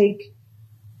just take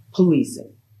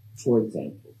policing, for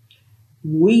example,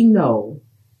 we know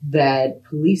that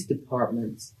police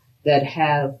departments that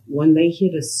have, when they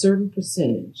hit a certain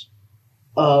percentage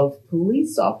of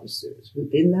police officers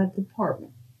within that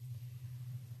department,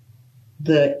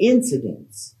 the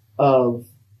incidents of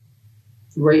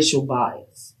racial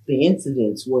bias, the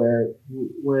incidents where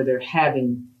they're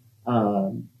having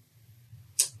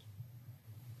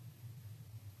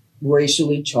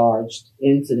racially charged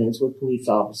incidents with police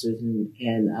officers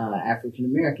and African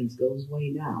Americans goes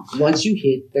way down. Once you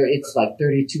hit there, it's like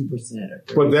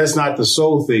 32%. But that's not the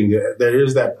sole thing. There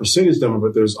is that percentage number,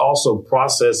 but there's also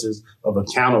processes of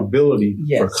accountability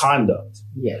for conduct.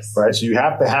 Yes. Right. So you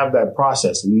have to have that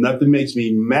process. And nothing makes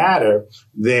me madder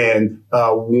than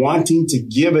wanting to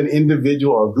give an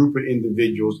individual or a group of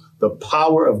individuals the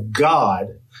power of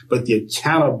God, but the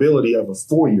accountability of a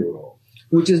 4-year-old.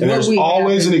 Which is and there's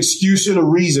always an excuse and a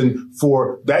reason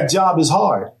for that job is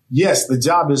hard. Yes, the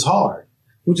job is hard.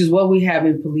 Which is what we have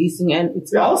in policing, and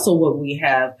it's also what we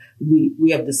have.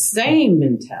 We have the same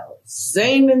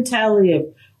mentality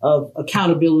of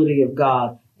accountability of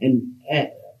God and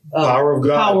power of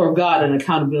God and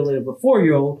accountability of a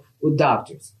 4-year-old with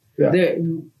doctors. Yeah.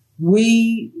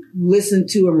 We listen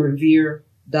to and revere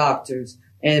doctors,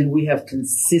 and we have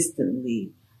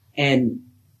consistently and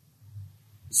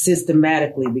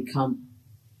systematically become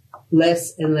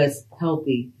less and less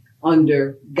healthy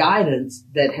under guidance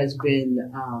that has been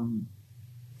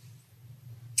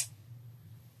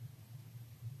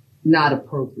not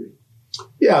appropriate.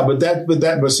 Yeah, but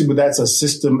that's a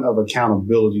system of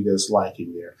accountability that's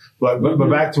lacking there. But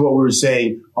back to what we were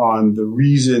saying on the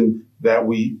reason that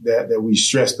we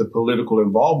stress the political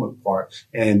involvement part,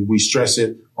 and we stress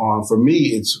it on, for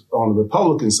me, it's on the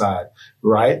Republican side,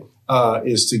 right?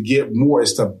 Is to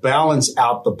balance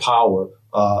out the power,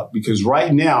 because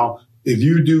right now, if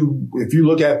you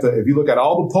look at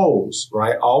all the polls,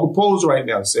 right, all the polls right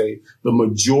now say the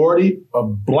majority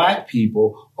of Black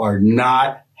people are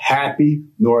not happy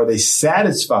nor are they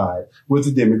satisfied with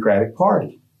the Democratic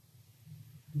Party.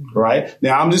 Right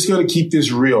now, I'm just going to keep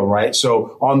this real, right?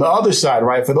 So on the other side,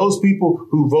 right, for those people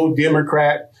who vote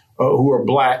Democrat, who are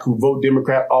Black, who vote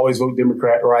Democrat, always vote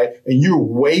Democrat, right? And you're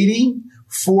waiting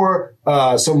for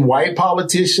some white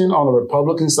politician on the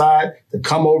Republican side to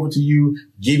come over to you,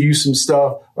 give you some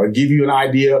stuff, or give you an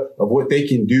idea of what they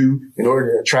can do in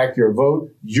order to attract your vote,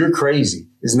 you're crazy.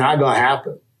 It's not going to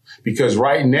happen. Because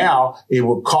right now, it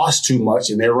will cost too much,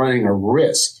 and they're running a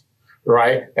risk,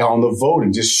 right, on the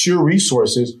voting, just sheer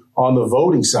resources on the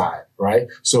voting side, right?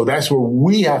 So that's where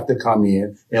we have to come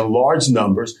in large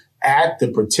numbers at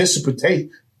the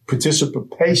participation.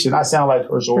 I sound like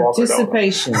Herschel Walker.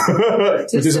 Participation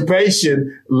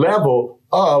level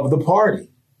of the party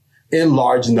in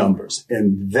large numbers.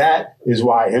 And that is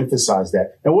why I emphasize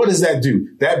that. And what does that do?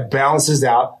 That balances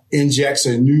out, injects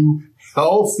a new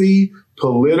healthy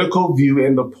political view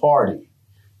in the party,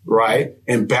 right?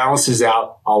 And balances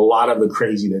out a lot of the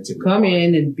crazy that's in the party. Come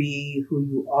in and be who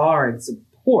you are and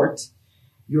support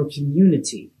your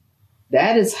community.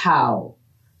 That is how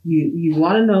you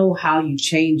want to know how you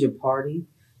change a party.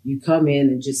 You come in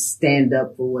and just stand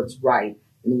up for what's right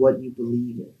and what you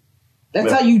believe in.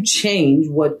 That's how you change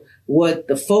what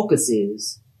the focus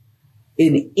is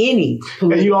in any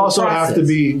political And you also process. have to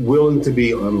be willing to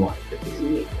be unliked.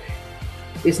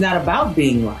 It's not about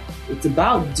being liked. It's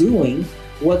about doing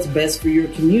what's best for your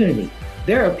community.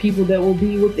 There are people that will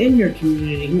be within your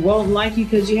community who won't like you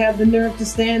because you have the nerve to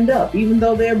stand up, even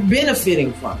though they're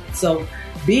benefiting from it. So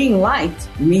being liked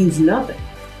means nothing.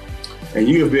 And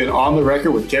you have been on the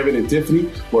record with Kevin and Tiffany,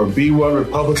 where B1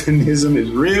 Republicanism is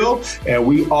real, and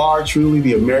we are truly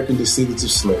the American descendants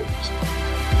of slaves.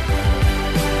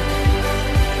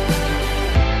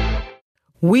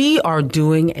 We are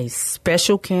doing a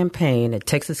special campaign at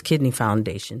Texas Kidney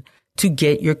Foundation to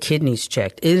get your kidneys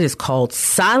checked. It is called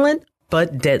Silent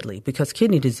but deadly, because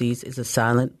kidney disease is a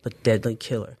silent but deadly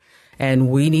killer. And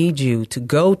we need you to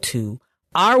go to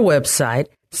our website,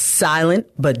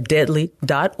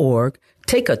 silentbutdeadly.org,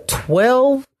 take a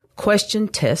 12-question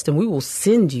test, and we will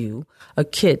send you a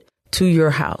kit to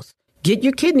your house. Get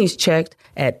your kidneys checked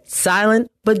at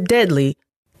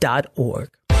silentbutdeadly.org.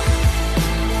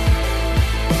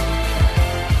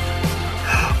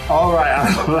 All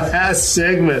right, our last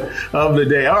segment of the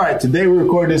day. All right, today we're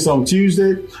recording this on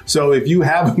Tuesday. So if you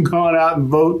haven't gone out and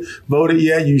voted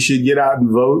yet, you should get out and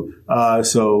vote.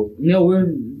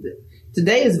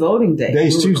 Today is voting day.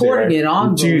 Today's we're Tuesday, recording right? it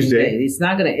on Tuesday. voting day. It's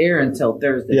not going to air until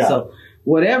Thursday. Yeah. So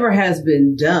whatever has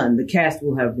been done, the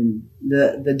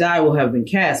die will have been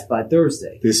cast by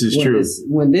Thursday. This is true.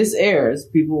 When this airs,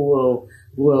 people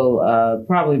will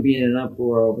probably be in an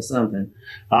uproar over something.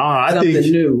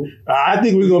 Something new. I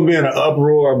think we're going to be in an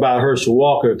uproar about Herschel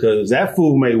Walker because that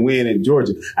fool may win in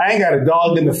Georgia. I ain't got a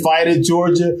dog in the fight in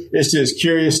Georgia. It's just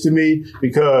curious to me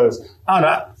because, I don't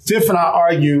know, Tiff and I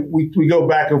argue, we go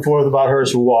back and forth about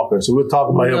Herschel Walker. So we'll talk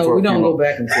about him for a few minutes. We don't go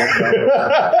back and forth about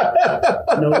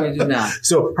Herschel. No, we do not.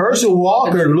 So Herschel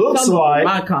Walker looks like,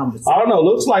 my conversation. I don't know,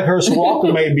 looks like Herschel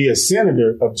Walker may be a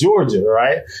senator of Georgia,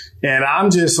 right? And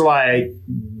I'm just like,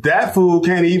 that fool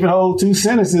can't even hold two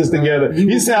sentences together.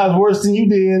 He sounds worse than you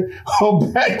did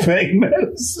on back pain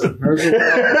medicine.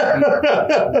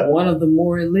 One of the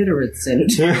more illiterate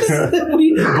senators. but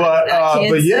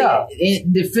yeah, say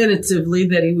definitively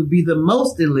that he would be the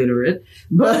most illiterate,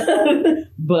 but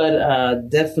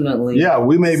definitely. Yeah,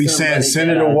 we may be saying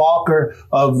Senator Walker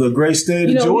of the great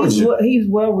state of Georgia. He's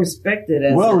well respected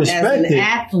as an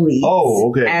athlete. Oh,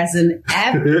 okay. As an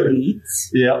athlete.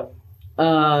 Yeah.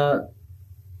 I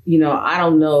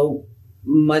don't know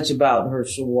much about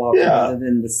Herschel Walker other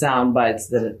than the sound bites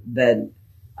that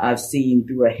I've seen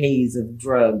through a haze of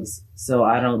drugs. So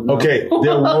I don't know. Okay,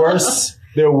 they're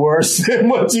worse than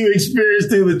what you experienced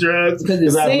through the drugs. Because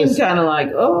it seems kind of like,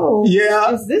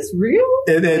 is this real?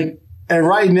 And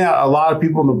right now, a lot of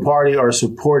people in the party are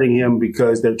supporting him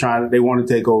because they want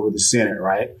to take over the Senate,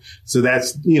 right? So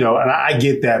that's, and I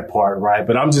get that part, right?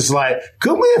 But I'm just like,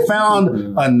 couldn't we have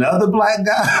found another black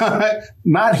guy?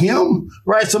 Not him,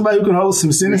 right? Somebody who can hold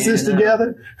some sentences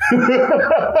together.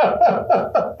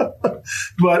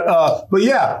 But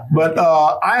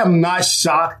I am not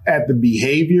shocked at the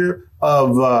behavior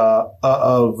of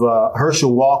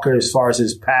Herschel Walker as far as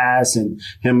his past and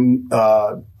him,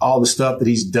 all the stuff that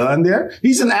he's done there.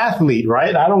 He's an athlete,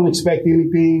 right? I don't expect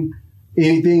anything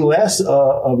less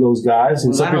of those guys.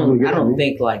 And I don't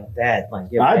think like that. Like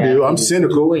I do. I'm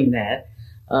cynical. Doing that.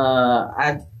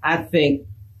 I think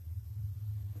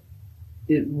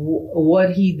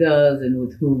what he does and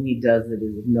with whom he does it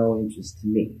is of no interest to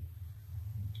me.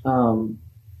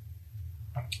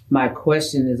 My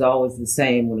question is always the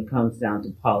same when it comes down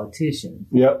to politicians.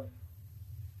 Yep.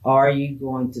 Are you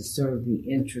going to serve the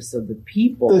interests of the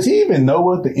people? Does he even know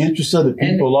what the interests of the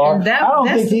people are? I don't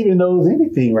think he even knows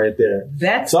anything right there.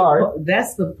 That's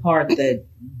the part that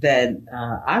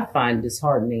I find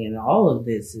disheartening in all of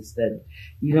this is that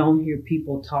you don't hear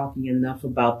people talking enough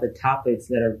about the topics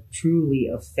that are truly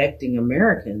affecting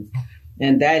Americans.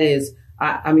 And that is,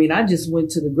 I just went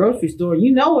to the grocery store.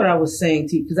 You know what I was saying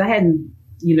to you, because I hadn't,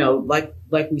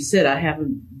 like we said, I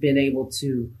haven't been able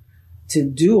to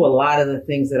do a lot of the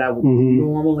things that I would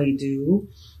normally do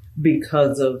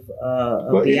because of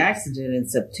the accident in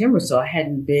September. So I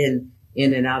hadn't been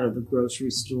in and out of the grocery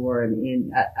store,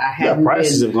 and I hadn't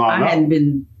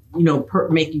been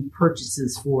making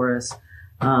purchases for us.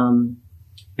 And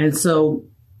so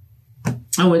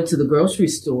I went to the grocery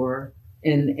store,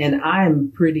 and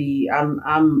I'm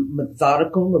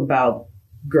methodical about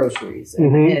groceries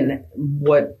and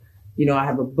what, I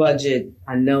have a budget.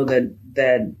 I know that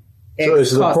so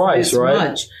it's the price, right?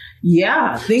 Much.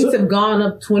 Yeah. Things have gone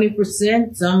up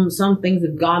 20%. Some things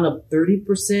have gone up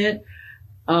 30%.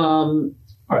 All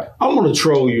right. I'm going to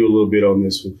troll you a little bit on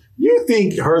this one. You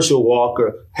think Herschel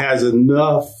Walker has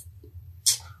enough,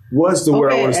 what's the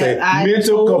word I want to say,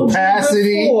 mental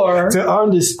capacity to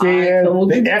understand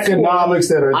the economics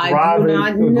that are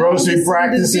driving the grocery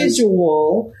practices?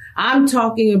 Individual. I'm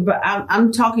talking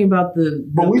about the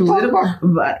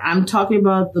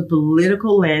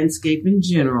political landscape in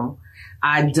general.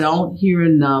 I don't hear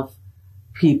enough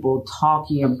people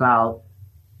talking about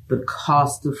the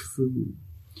cost of food,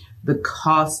 the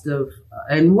cost of,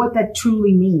 and what that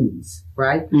truly means,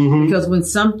 right? Mm-hmm. Because when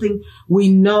we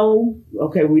know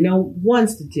one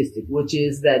statistic, which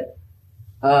is that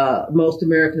most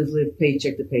Americans live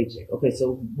paycheck to paycheck. Okay,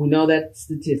 so we know that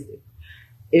statistic.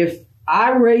 If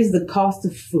I raise the cost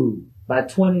of food by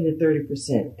 20 to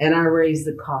 30%. And I raise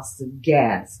the cost of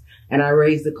gas. And I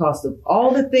raise the cost of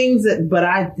all the things but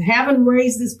I haven't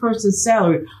raised this person's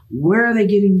salary. Where are they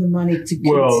getting the money to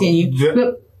continue?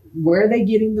 Where are they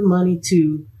getting the money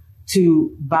to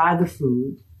buy the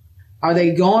food? Are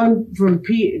they going from,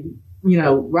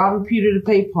 robbing Peter to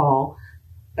pay Paul?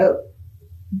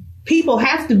 People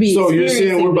have to be. So you're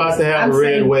saying we're about to have a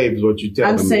red wave is what you're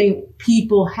telling me. I'm saying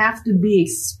people have to be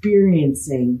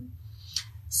experiencing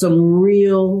some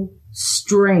real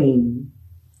strain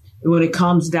when it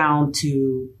comes down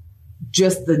to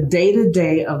just the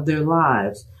day-to-day of their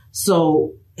lives.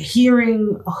 So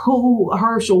hearing who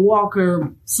Herschel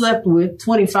Walker slept with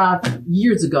 25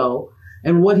 years ago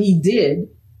and what he did,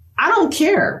 I don't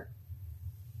care.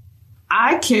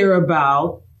 I care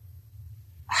about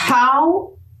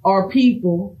how are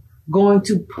people going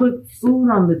to put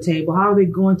food on the table? How are they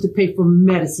going to pay for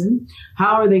medicine?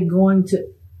 How are they going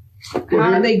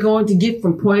to get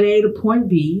from point A to point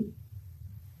B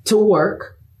to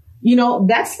work?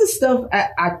 That's the stuff.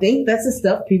 I think that's the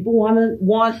stuff people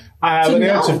want. I have an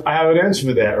answer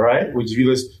for that, right? Which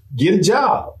let's get a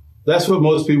job. That's what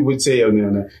most people would say on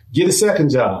there. Get a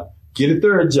second job. Get a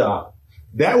third job.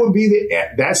 That would be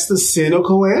that's the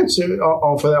cynical answer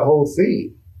for that whole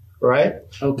thing, right?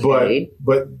 Okay.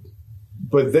 But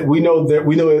we know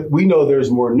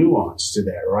there's more nuance to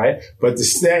that, right? But at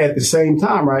the same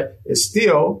time, right? It's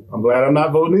still. I'm glad I'm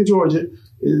not voting in Georgia.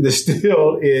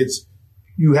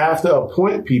 You have to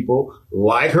appoint people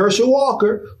like Herschel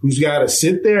Walker, who's got to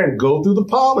sit there and go through the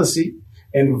policy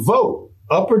and vote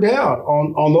up or down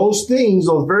on those things,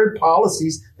 those very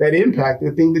policies that impact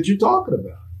the thing that you're talking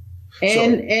about.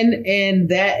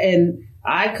 And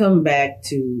I come back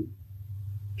to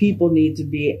people need to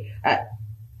be.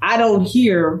 I don't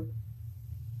hear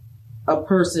a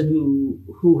person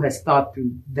who has thought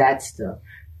through that stuff.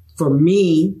 For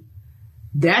me,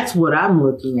 that's what I'm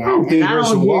looking at. I don't think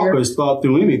Herschel Walker has thought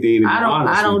through anything. I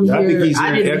think he's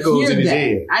hearing echoes in his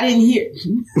head. I didn't hear.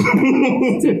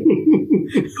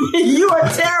 You are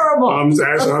terrible. I'm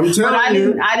telling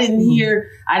you. I didn't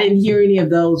hear any of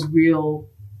those real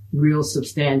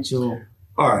substantial.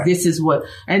 All right. This is what,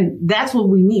 and that's what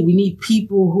we need. We need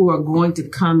people who are going to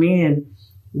come in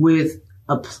with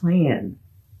a plan,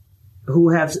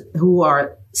 who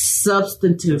are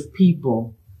substantive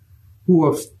people, who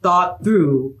have thought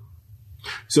through.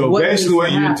 So basically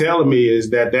what you're telling me is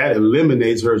that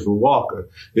eliminates Herschel Walker.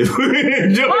 If we're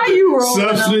why are you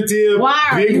rolling substantive, why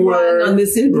are big you word, on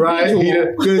this individual?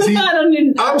 Right? Because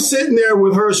I'm sitting there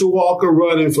with Herschel Walker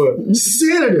running for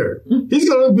senator. He's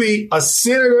going to be a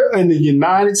senator in the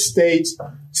United States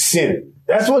Senate.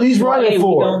 That's what he's running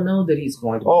for. We don't know that he's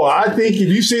going to. Oh, I think if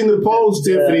you've seen the polls,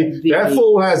 Tiffany, that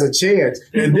fool has a chance.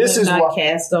 And this is why.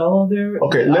 Cast all of their.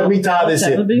 Okay, let me tie this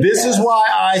in. This is why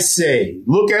I say,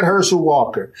 look at Herschel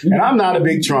Walker. And I'm not a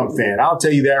big Trump fan. I'll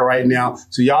tell you that right now,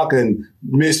 so y'all can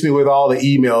miss me with all the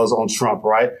emails on Trump,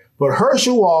 right? But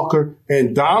Herschel Walker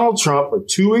and Donald Trump are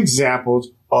two examples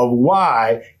of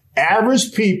why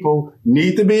average people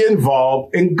need to be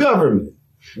involved in government,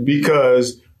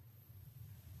 because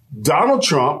Donald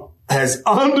Trump has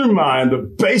undermined the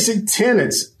basic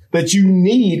tenets that you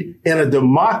need in a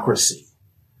democracy,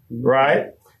 right?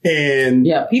 And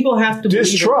people have to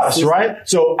distrust, right?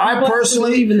 So I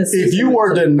personally, if you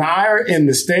were a denier in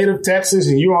the state of Texas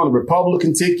and you're on the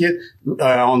Republican ticket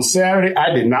on Saturday,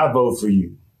 I did not vote for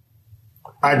you.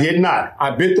 I did not.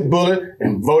 I bit the bullet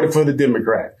and voted for the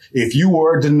Democrat. If you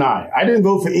were a denier, I didn't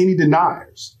vote for any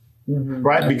deniers,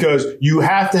 right? Because you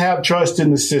have to have trust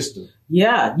in the system.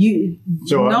 Yeah,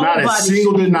 so not a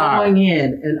single denier going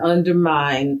in and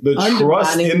undermine the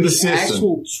trust in the system.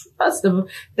 Actual trust of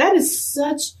that is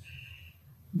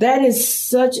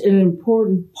such an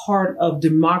important part of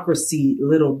democracy.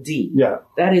 Little d. Yeah,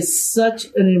 that is such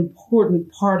an important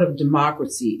part of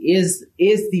democracy. Is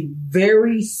the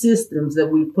very systems that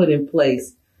we put in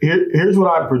place. Here's what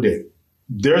I predict.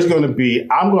 There's going to be,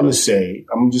 I'm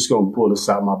just going to pull this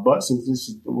out of my butt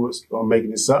since I'm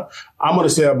making this up. I'm going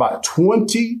to say about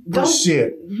 20%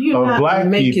 of black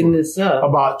people,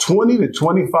 about 20 to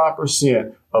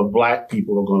 25% of black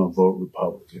people are going to vote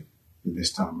Republican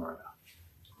this time around.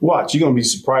 Watch, you're going to be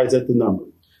surprised at the number.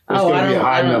 It's going to be a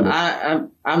high number.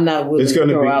 I'm not willing to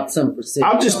throw out some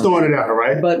percentage. I'm just throwing it out,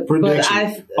 right?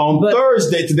 Prediction.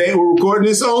 Thursday, today we're recording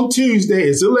this on Tuesday.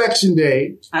 It's election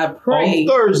day. I pray. On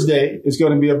Thursday, it's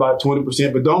going to be about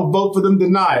 20%, but don't vote for them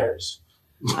deniers.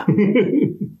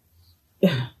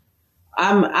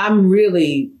 I'm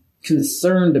really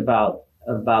concerned about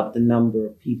the number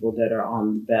of people that are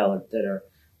on the ballot that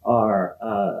are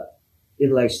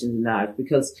election deniers,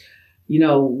 because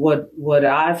what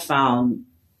I found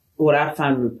what I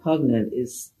find repugnant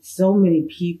is so many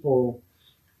people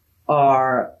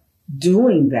are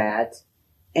doing that,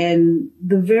 and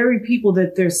the very people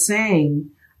that they're saying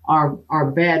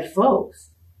are bad folks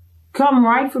come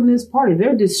right from this party.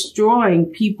 They're destroying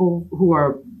people who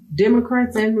are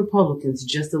Democrats and Republicans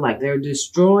just alike. They're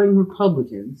destroying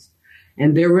Republicans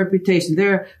and their reputation.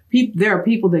 There are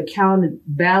people that counted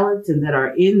ballots and that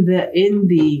are in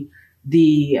the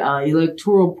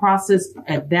electoral process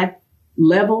at that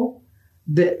level.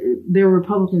 There are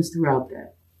Republicans throughout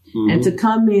that. Mm-hmm. And to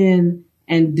come in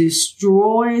and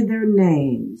destroy their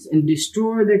names and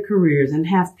destroy their careers and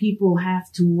have people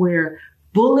have to wear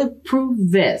bulletproof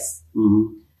vests.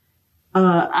 Mm-hmm.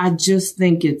 I just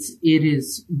think it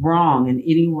is wrong, and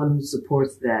anyone who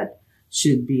supports that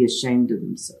should be ashamed of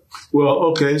themselves. Well,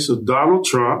 okay, so Donald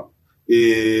Trump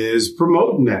is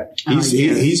promoting that.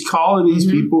 He's calling these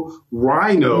people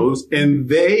rhinos, and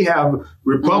they have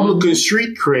Republican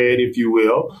street cred, if you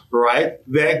will, right?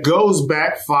 That goes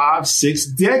back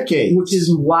 5-6 decades. Which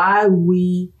is why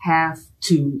we have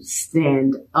to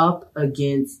stand up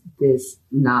against this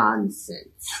nonsense.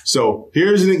 So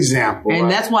here's an example. And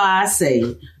that's why I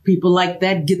say people like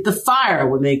that get the fire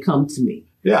when they come to me.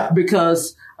 Yeah.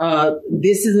 Because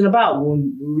this isn't about,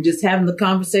 when we were just having the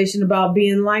conversation about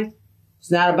being liked, it's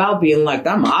not about being liked.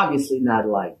 I'm obviously not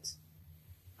liked.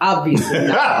 Obviously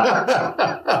not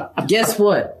liked. Guess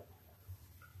what?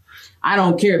 I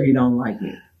don't care if you don't like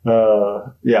me.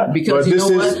 Yeah. Because you know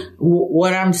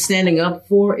what I'm standing up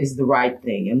for is the right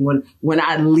thing. And when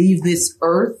I leave this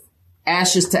earth,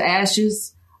 ashes to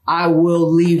ashes, I will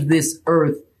leave this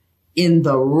earth in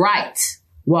the right,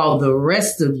 while the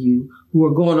rest of you who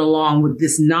are going along with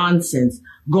this nonsense,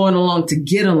 going along to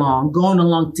get along, going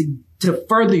along to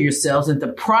further yourselves and to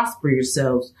prosper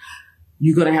yourselves,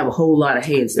 you're going to have a whole lot of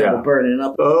heads that are burning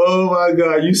up. Oh, my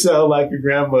God. You sound like your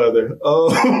grandmother.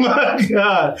 Oh, my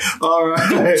God. All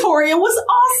right. Victoria was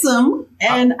awesome,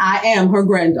 and I am her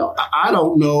granddaughter. I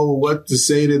don't know what to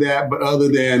say to that, but other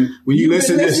than when you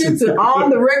listen to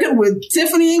On the Record with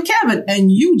Tiffany and Kevin,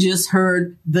 and you just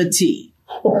heard the tea.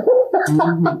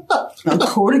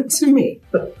 According to me.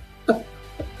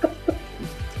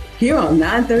 Here on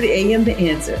 9:30 a.m. The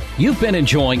Answer. You've been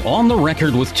enjoying On the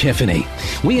Record with Tiffany.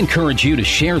 We encourage you to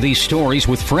share these stories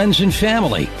with friends and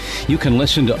family. You can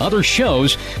listen to other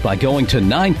shows by going to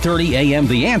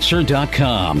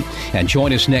 930amtheanswer.com. And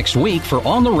join us next week for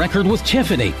On the Record with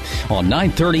Tiffany on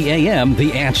 9:30 a.m.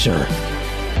 The Answer.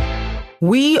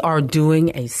 We are doing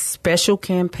a special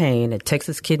campaign at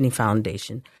Texas Kidney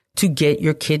Foundation to get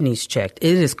your kidneys checked.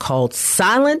 It is called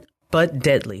Silent but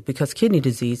Deadly, because kidney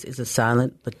disease is a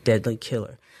silent but deadly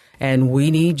killer. And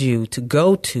we need you to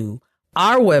go to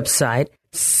our website,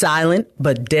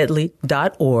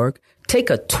 silentbutdeadly.org, take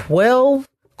a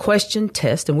 12-question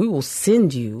test, and we will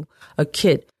send you a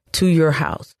kit to your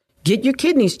house. Get your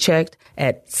kidneys checked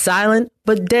at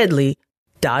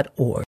silentbutdeadly.org.